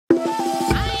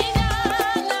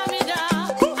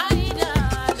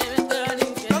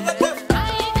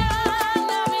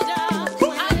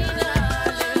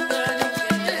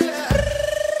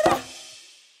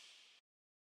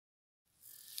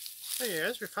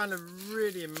we found a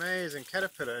really amazing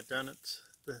caterpillar down at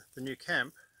the new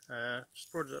camp.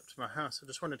 Just brought it up to my house. I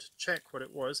just wanted to check what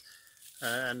it was,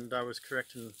 and I was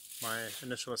correct in my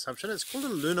initial assumption. It's called a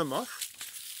lunar moth,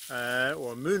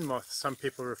 or moon moth, some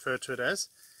people refer to it as.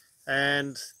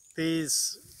 And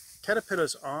these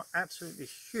caterpillars are absolutely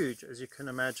huge, as you can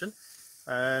imagine.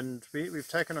 And we've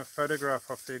taken a photograph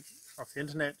off the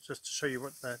internet just to show you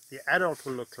what the adult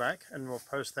will look like, and we'll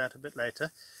post that a bit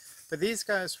later. But these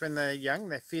guys, when they're young,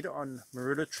 they feed on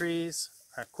marula trees,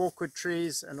 corkwood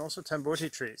trees, and also tamboti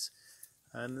trees.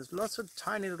 And there's lots of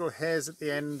tiny little hairs at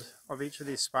the end of each of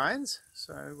these spines,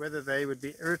 so whether they would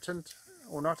be irritant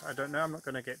or not, I don't know. I'm not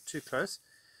going to get too close.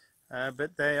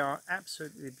 But they are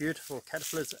absolutely beautiful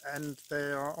caterpillars, and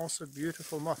they are also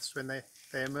beautiful moths when they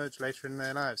emerge later in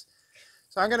their lives.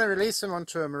 So I'm going to release them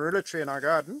onto a marula tree in our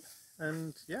garden,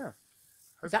 and yeah,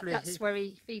 hopefully that's where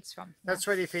he feeds from. That's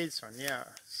where he feeds from, yeah.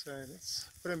 So let's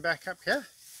put him back up here,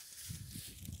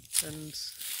 and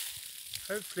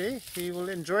hopefully he will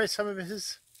enjoy some of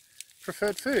his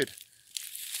preferred food.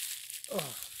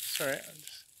 Oh, sorry.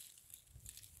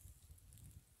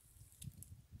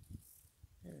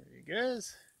 There he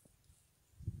goes.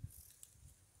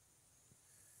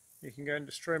 You can go and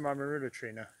destroy my marula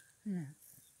tree now. Yeah.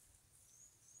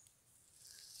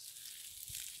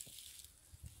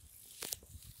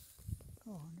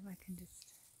 Oh, I wonder if I can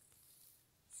just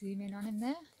zoom in on him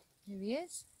there. Here he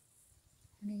is,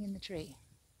 hanging in the tree.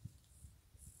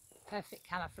 Perfect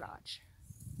camouflage.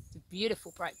 It's a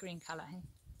beautiful bright green colour, hey?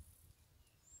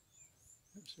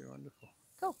 Absolutely wonderful.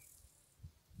 Cool.